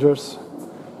Prussian soldiers.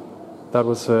 That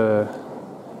was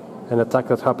an attack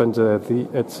that happened at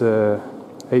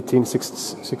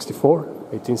 1864.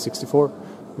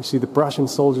 We see the Prussian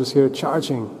soldiers here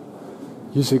charging,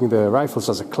 using the rifles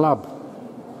as a club,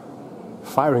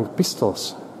 firing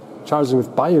pistols, charging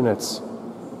with bayonets,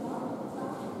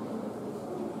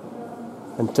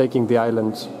 and taking the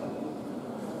island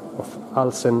of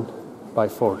Alsen by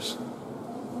force.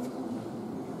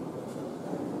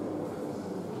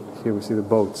 Here we see the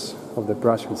boats of the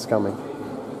Prussians coming.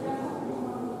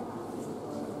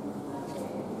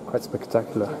 Quite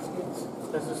spectacular.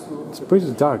 It's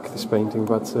pretty dark, this painting,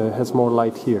 but has more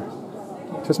light here.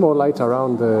 It has more light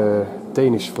around the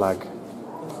Danish flag.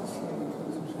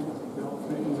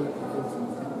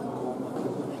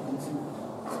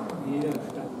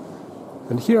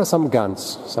 And here are some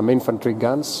guns, some infantry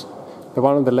guns. The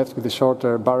one on the left with the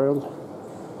shorter barrel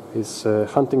is a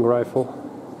hunting rifle,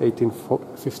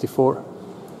 1854.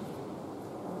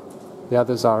 The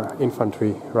others are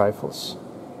infantry rifles.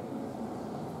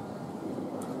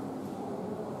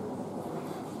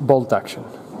 Bolt action.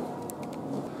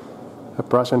 A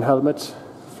Prussian helmet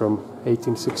from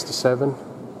 1867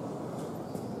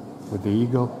 with the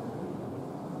eagle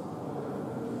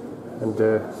and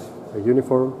a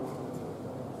uniform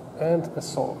and a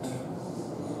sword,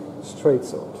 straight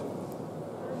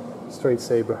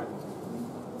saber.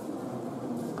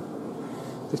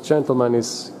 This gentleman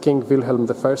is King Wilhelm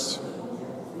I.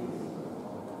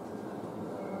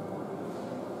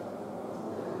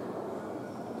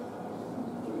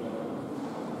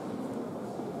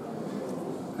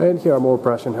 And here are more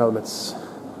Prussian helmets.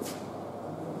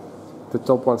 The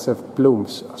top ones have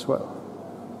plumes as well.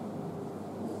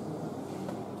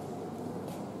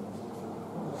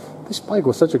 This spike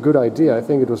was such a good idea. I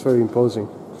think it was very imposing.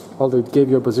 Although it gave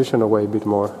your position away a bit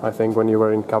more, I think, when you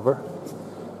were in cover,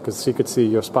 because you could see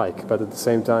your spike. But at the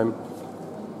same time,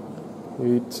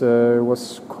 it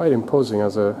was quite imposing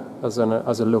as a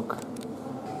look.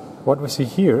 What we see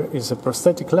here is a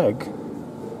prosthetic leg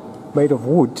made of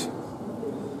wood.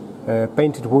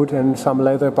 Painted wood and some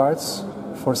leather parts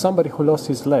for somebody who lost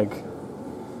his leg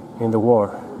in the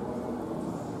war.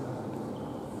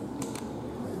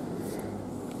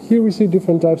 Here we see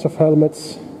different types of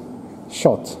helmets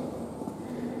shot,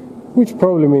 which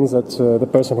probably means that the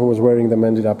person who was wearing them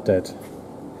ended up dead.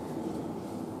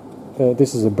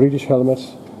 This is a British helmet,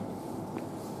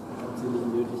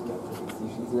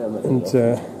 and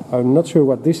I'm not sure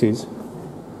what this is.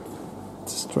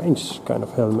 It's a strange kind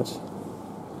of helmet,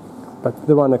 but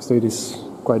the one next to it is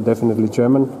quite definitely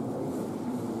German.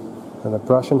 And a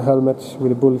Prussian helmet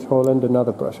with a bullet hole, and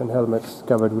another Prussian helmet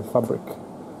covered with fabric,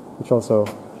 which also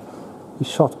is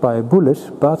shot by a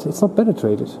bullet, but it's not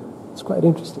penetrated. It's quite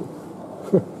interesting.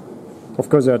 Of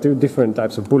course, there are two different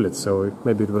types of bullets, so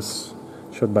maybe it was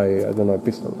shot by, I don't know, a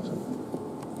pistol or something.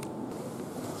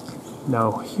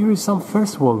 Now, here is some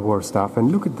First World War stuff,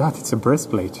 and look at that, it's a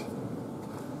breastplate.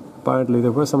 Apparently,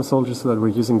 there were some soldiers that were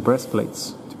using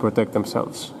breastplates to protect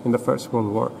themselves in the First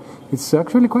World War. It's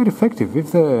actually quite effective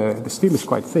if the steel is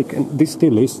quite thick, and this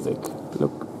steel is thick.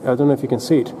 Look, I don't know if you can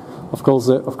see it. Of course,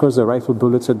 the rifle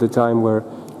bullets at the time were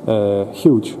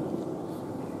huge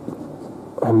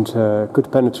and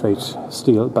could penetrate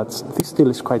steel, but this steel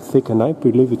is quite thick, and I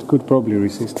believe it could probably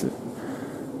resist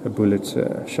a bullet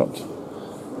shot.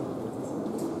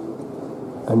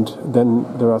 And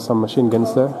then there are some machine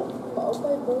guns there,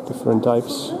 different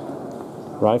types,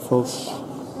 rifles,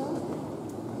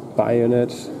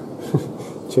 bayonet.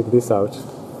 Check this out,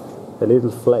 a little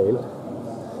flail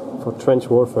for trench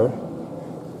warfare,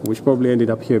 which probably ended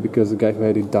up here because the guy who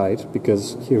had it died,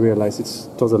 because he realized it's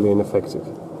totally ineffective.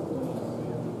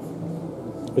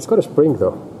 It's got a spring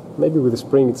though. Maybe with a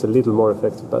spring it's a little more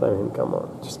effective, but I mean, come on,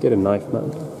 just get a knife,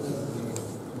 man.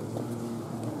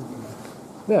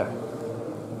 There.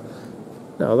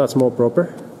 Now that's more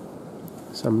proper.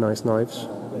 Some nice knives.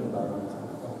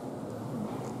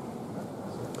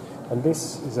 And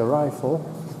this is a rifle.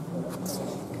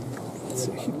 It's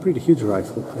a pretty huge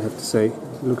rifle, I have to say.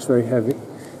 It looks very heavy.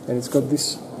 And it's got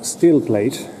this steel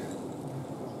plate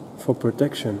for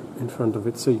protection in front of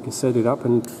it, so you can set it up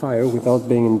and fire without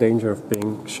being in danger of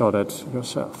being shot at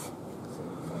yourself.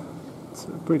 It's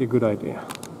a pretty good idea.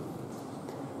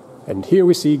 And here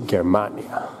we see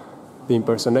Germania, the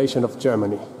impersonation of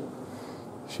Germany.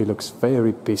 She looks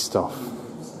very pissed off.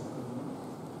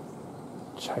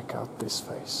 Check out this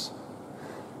face.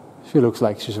 She looks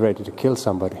like she's ready to kill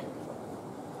somebody.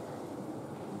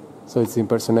 So it's the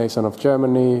impersonation of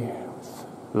Germany, with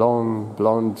long,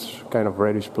 blonde, kind of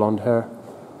reddish blonde hair.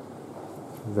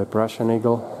 The Prussian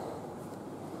eagle,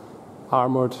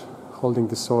 armored, holding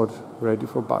the sword, ready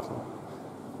for battle.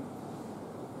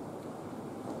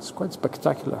 It's quite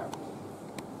spectacular.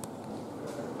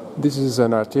 This is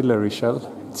an artillery shell.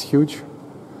 It's huge.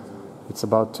 It's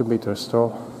about 2 meters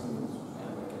tall.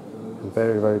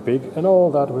 Very, very big. And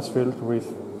all that was filled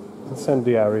with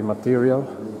incendiary material.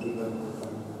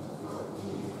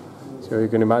 So you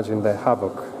can imagine the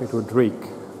havoc it would wreak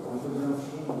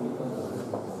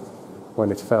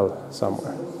when it fell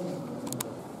somewhere.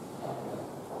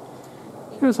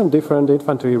 Here are some different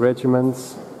infantry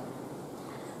regiments.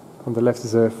 On the left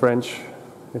is a French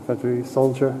infantry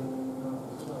soldier.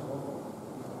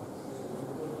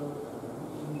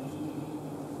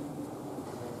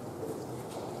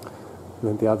 And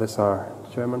then the others are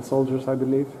German soldiers, I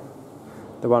believe.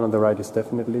 The one on the right is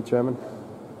definitely German.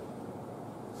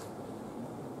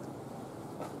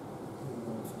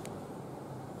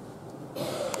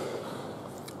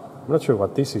 I'm not sure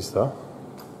what this is though.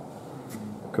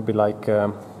 Could be like,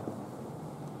 don't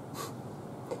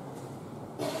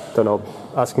know,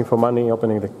 asking for money,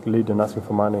 opening the lid and asking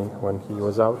for money when he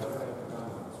was out.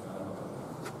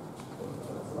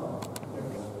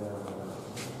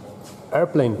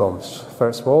 Airplane bombs,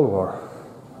 First World War.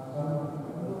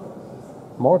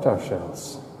 Mortar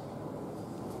shells.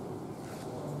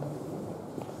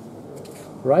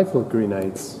 Rifle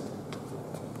grenades.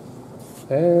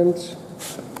 And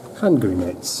hand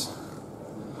grenades.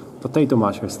 Potato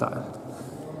masher style.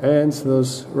 And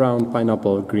those round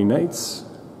pineapple grenades.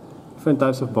 Different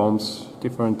types of bombs,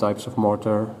 different types of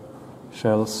mortar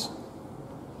shells.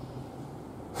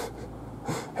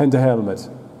 And a helmet.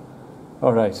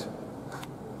 Alright.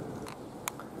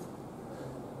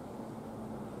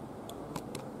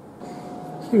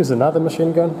 Here's another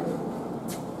machine gun.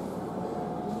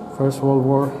 First World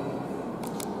War.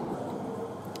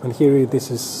 And here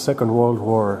this is Second World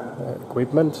War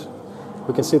equipment.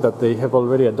 We can see that they have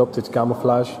already adopted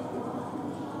camouflage.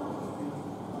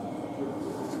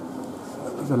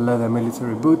 The leather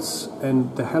military boots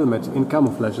and the helmet in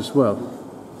camouflage as well.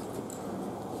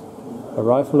 A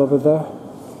rifle over there.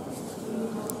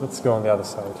 Let's go on the other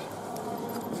side.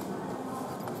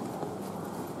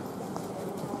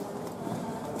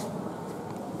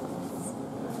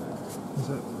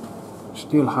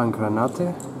 steel hand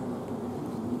granate,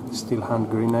 steel hand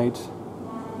grenade,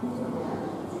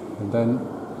 and then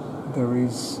there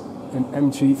is an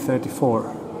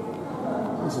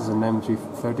MG34. This is an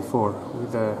MG34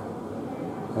 with a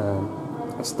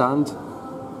stand,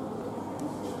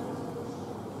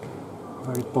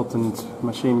 very potent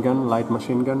machine gun, light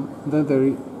machine gun. Then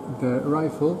the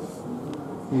rifle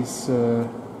is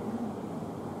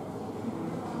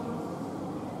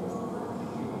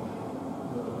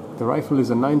the rifle is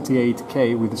a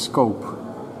 98K with a scope.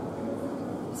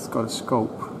 It's got a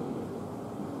scope.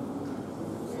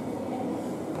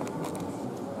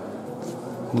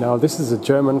 Now this is a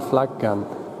German flak gun,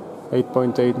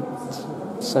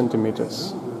 8.8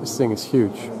 centimeters. This thing is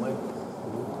huge.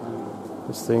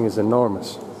 This thing is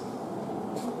enormous.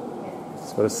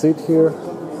 It's got a seat here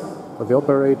for the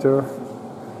operator,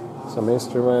 some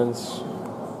instruments.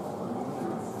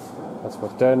 That's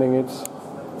for turning it.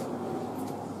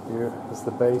 Here is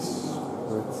the base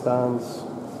where it stands.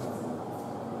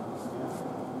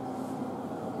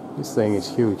 This thing is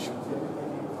huge.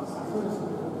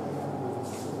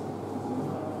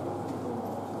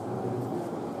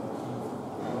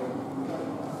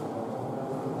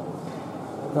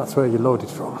 That's where you load it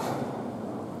from.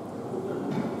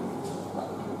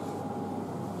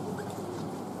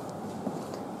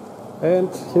 And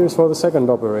here's for the second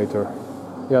operator,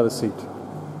 the other seat.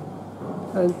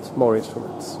 And more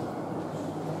instruments.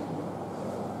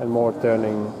 And more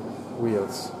turning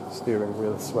wheels, steering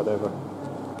wheels, whatever.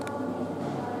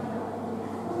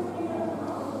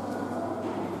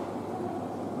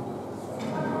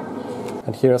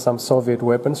 And here are some Soviet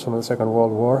weapons from the Second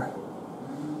World War,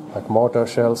 like mortar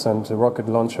shells and rocket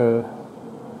launcher,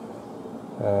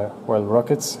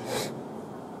 rockets,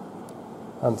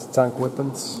 and tank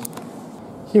weapons.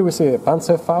 Here we see a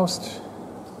Panzerfaust,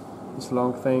 this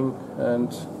long thing,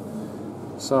 and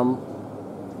some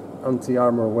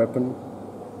anti-armor weapon,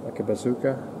 like a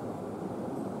bazooka.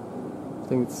 I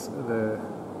think it's the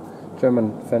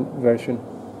German version.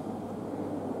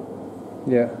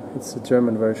 Yeah, it's a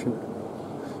German version.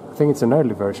 I think it's an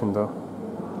early version though.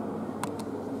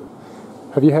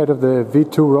 Have you heard of the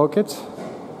V2 rocket?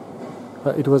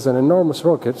 It was an enormous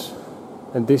rocket,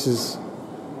 and this is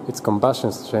its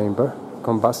combustion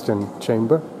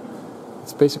chamber.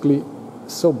 It's basically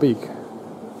so big.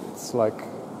 It's like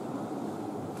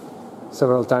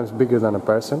several times bigger than a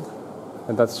person,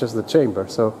 and that's just the chamber.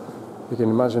 So you can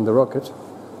imagine the rocket.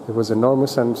 It was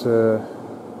enormous, and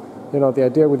you know, the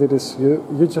idea with it is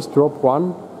you just drop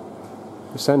one,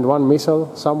 you send one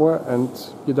missile somewhere, and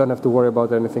you don't have to worry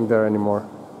about anything there anymore.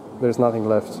 There's nothing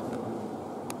left.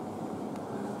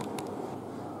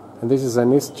 And this is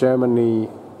an East Germany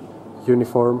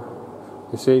uniform.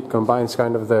 You see, it combines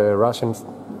kind of the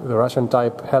Russian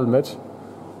type helmet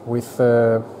with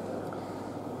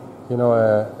you know,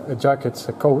 a jacket,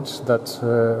 a coat that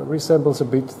resembles a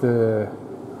bit the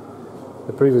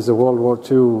previous World War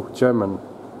II German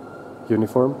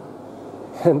uniform,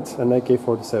 and an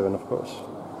AK-47, of course.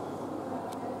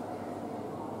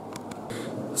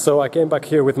 So I came back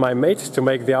here with my mate to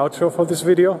make the outro for this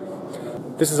video.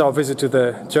 This is our visit to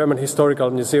the German Historical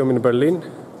Museum in Berlin.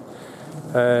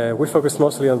 We focused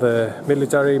mostly on the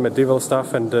military, medieval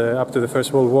stuff, and up to the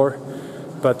First World War.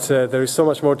 But there is so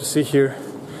much more to see here,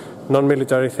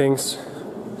 non-military things.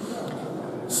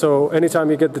 So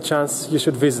anytime you get the chance, you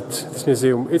should visit this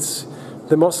museum. It's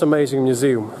the most amazing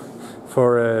museum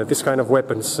for this kind of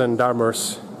weapons and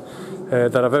armors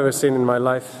that I've ever seen in my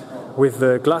life, with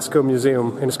the Glasgow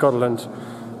Museum in Scotland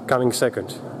coming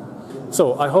second.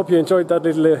 So I hope you enjoyed that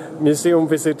little museum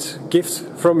visit gift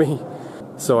from me.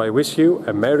 So I wish you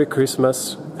a Merry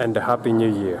Christmas and a Happy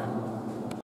New Year.